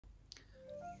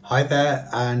Hi there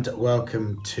and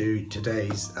welcome to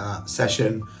today's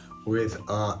session with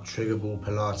our trigger ball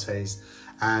Pilates,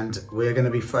 and we're going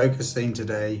to be focusing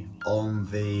today on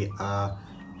the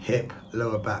hip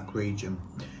lower back region.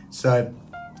 So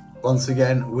once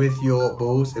again, with your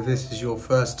balls, if this is your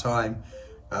first time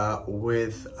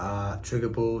with trigger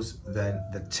balls, then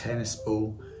the tennis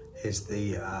ball is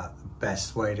the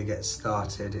best way to get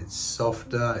started. It's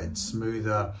softer, it's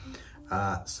smoother,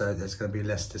 so there's going to be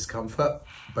less discomfort.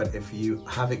 But if you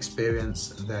have experience,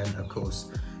 then of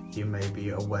course you may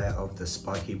be aware of the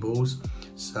spiky balls.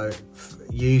 So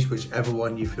use whichever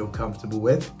one you feel comfortable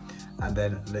with, and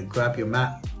then grab your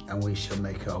mat and we shall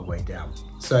make our way down.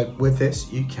 So with this,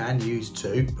 you can use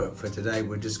two, but for today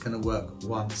we're just going to work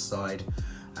one side,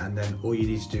 and then all you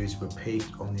need to do is repeat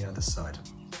on the other side.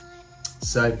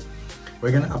 So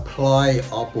we're going to apply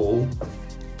our ball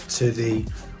to the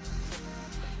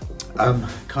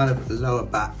kind of lower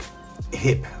back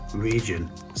hip region.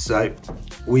 So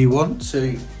we want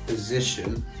to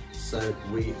position so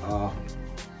we are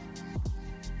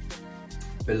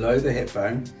below the hip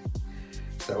bone.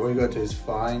 So all you've got to do is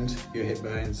find your hip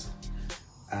bones,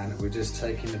 and we're just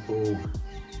taking the ball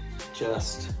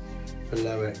just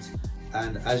below it.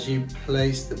 And as you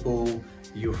place the ball,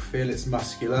 you'll feel it's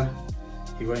muscular.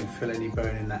 You won't feel any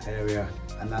bone in that area,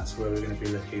 and that's where we're going to be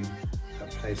looking at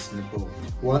placing the ball.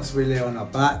 Once we lay on our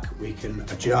back, we can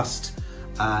adjust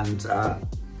and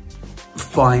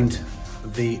find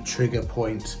the trigger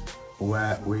point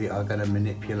where we are going to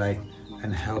manipulate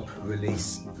and help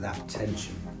release that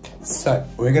tension. So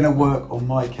we're going to work, on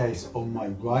my case, on my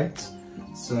right.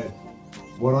 So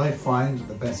what I find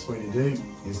the best way to do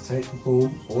is take the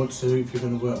ball, or two if you're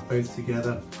going to work both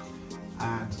together,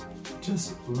 and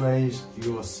just raise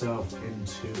yourself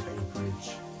into a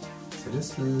bridge. So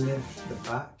just lift the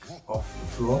back off the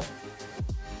floor,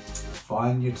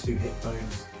 find your two hip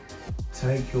bones,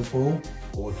 take your ball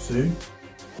or two,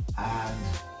 and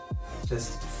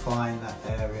just find that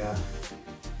area.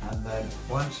 And then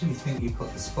once you think you've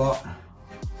got the spot,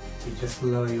 you just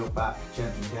lower your back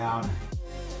gently down,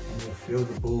 and you'll feel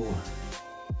the ball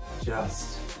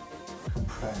just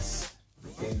compress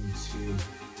into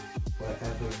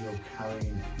wherever you're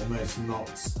carrying the most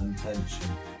knots and tension.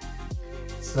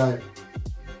 So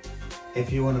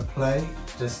if you want to play,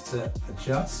 just to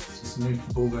adjust, just move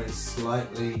the ball very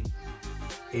slightly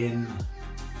in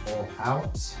or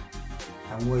out,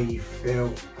 and where you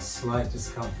feel a slight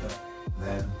discomfort,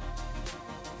 then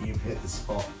you've hit the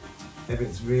spot. If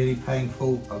it's really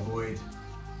painful, avoid,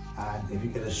 and if you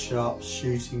get a sharp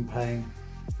shooting pain,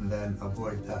 then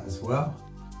avoid that as well.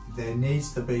 There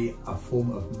needs to be a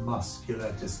form of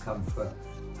muscular discomfort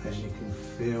as you can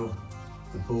feel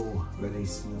the ball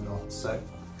releasing the knot. So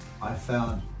I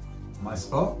found my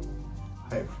spot,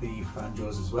 hopefully you found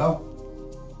yours as well.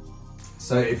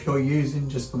 So if you're using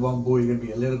just the one ball, you're going to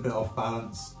be a little bit off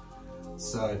balance,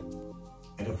 so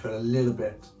it'll feel a little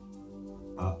bit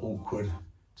awkward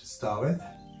to start with.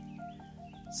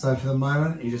 So for the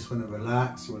moment, you just want to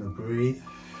relax, you want to breathe,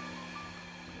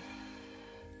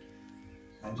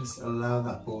 and just allow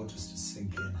that ball just to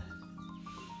sink in.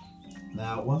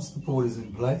 Now, once the ball is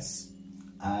in place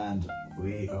and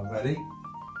we are ready,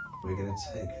 we're going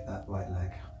to take that right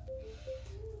leg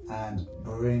and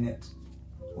bring it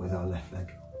with our left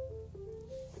leg.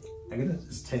 I'm going to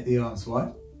just take the arms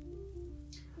wide,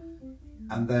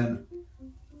 and then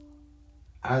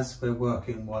as we're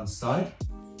working one side,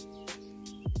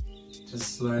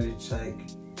 just slowly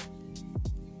take,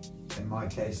 in my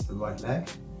case, the right leg.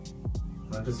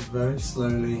 I'm just very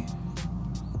slowly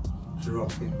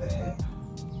dropping the hip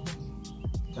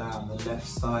down. The left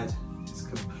side is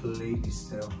completely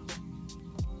still.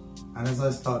 And as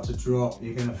I start to drop,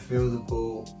 you're going to feel the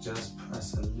ball just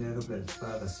press a little bit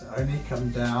further. So only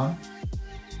come down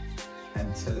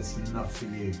until it's enough for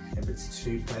you. If it's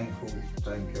too painful,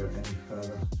 don't go any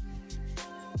further.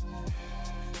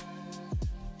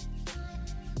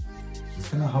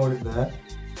 Just going to hold it there.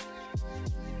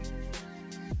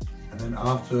 And then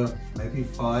after maybe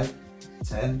 5,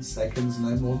 10 seconds,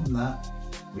 no more than that,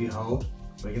 we hold.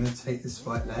 We're going to take this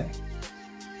right leg,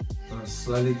 and I'm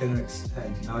slowly going to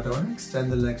extend. Now I don't want to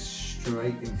extend the leg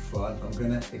straight in front, I'm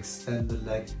going to extend the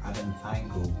leg at an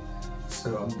angle.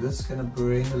 So I'm just going to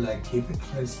bring the leg, keep it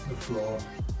close to the floor,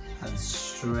 and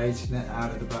straighten it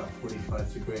out at about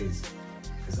 45 degrees,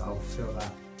 because I'll feel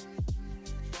that.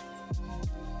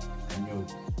 And you'll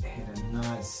hit a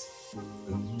nice,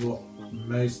 what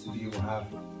most of you will have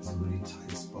is a really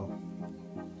tight spot.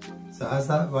 So as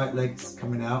that right leg's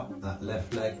coming out, that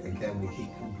left leg, again, we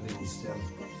keep completely still.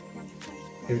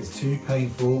 If it's too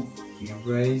painful, you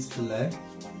raise the leg,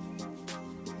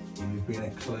 when you bring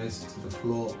it closer to the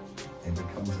floor, it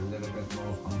becomes a little bit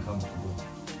more uncomfortable.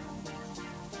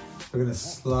 We're going to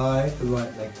slide the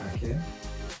right leg back in,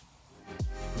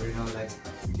 bring our legs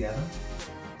back together,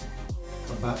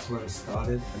 come back to where we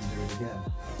started and do it again.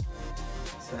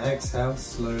 So exhale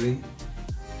slowly.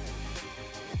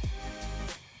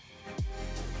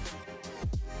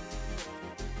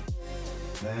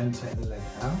 Then take the leg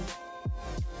out.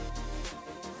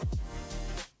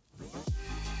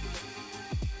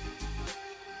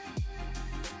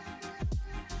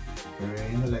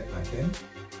 Bring the leg back in.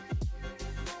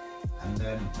 And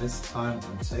then this time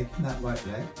I'm taking that right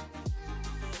leg,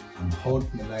 I'm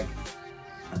holding the leg,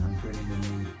 and I'm bringing the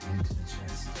knee into the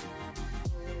chest.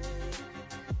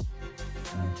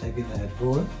 And I'm taking the head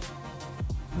forward,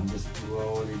 and I'm just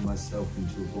rolling myself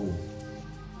into a ball.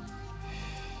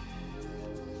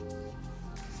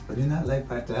 Putting that leg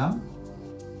back down.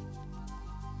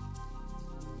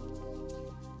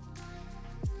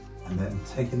 And then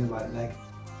taking the right leg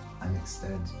and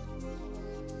extend.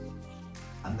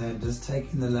 And then just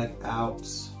taking the leg out.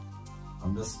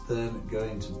 I'm just then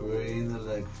going to bring the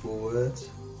leg forward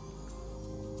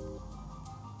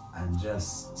and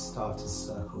just start to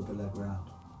circle the leg round.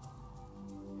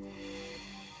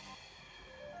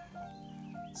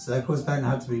 Circles don't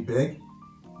have to be big,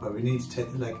 but we need to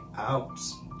take the leg out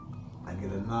and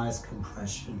get a nice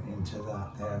compression into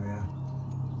that area.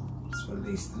 Just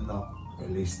release the knot,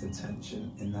 release the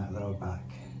tension in that lower back.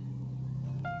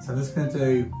 So I'm just going to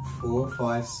do 4 or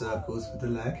 5 circles with the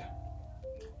leg.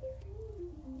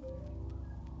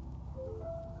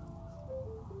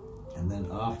 And then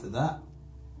after that,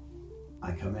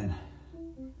 I come in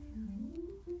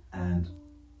and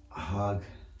hug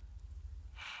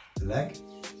the leg.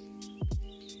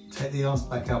 Take the arms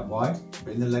back out wide,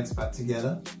 bring the legs back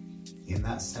together in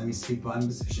that semi-supine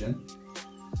position.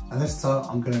 And this time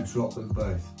I'm going to drop them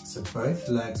both. So both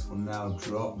legs will now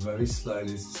drop very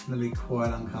slowly. This is going to be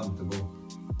quite uncomfortable.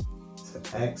 So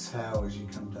exhale as you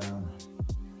come down.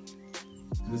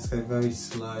 And just go very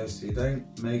slow so you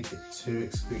don't make it too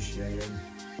excruciating.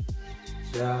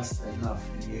 Just enough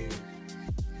for you.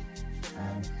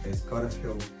 And it's got to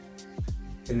feel,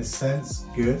 in a sense,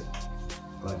 good.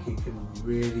 Like you can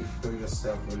really feel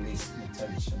yourself releasing the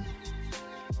tension.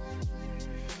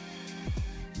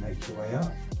 Make your way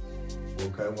up. We'll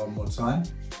go one more time.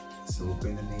 So we'll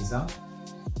bring the knees up.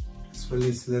 Let's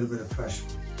release a little bit of pressure.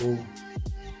 Pull.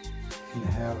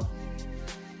 Inhale.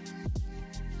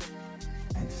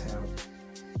 Exhale.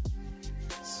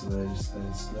 Slowly,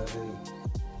 slowly, slowly.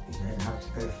 You don't have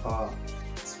to go far,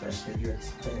 especially if you're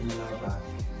tight in the lower back.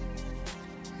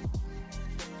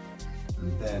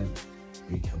 And then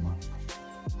we come up.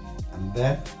 And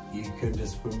then you can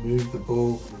just remove the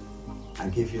ball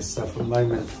and give yourself a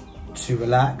moment to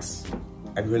relax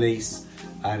and release.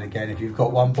 And again, if you've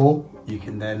got one ball, you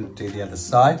can then do the other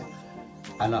side.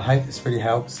 And I hope this really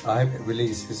helps. I hope it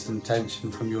releases some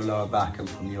tension from your lower back and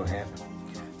from your hip.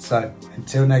 So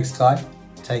until next time,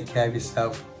 take care of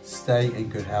yourself, stay in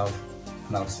good health,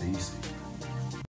 and I'll see you soon.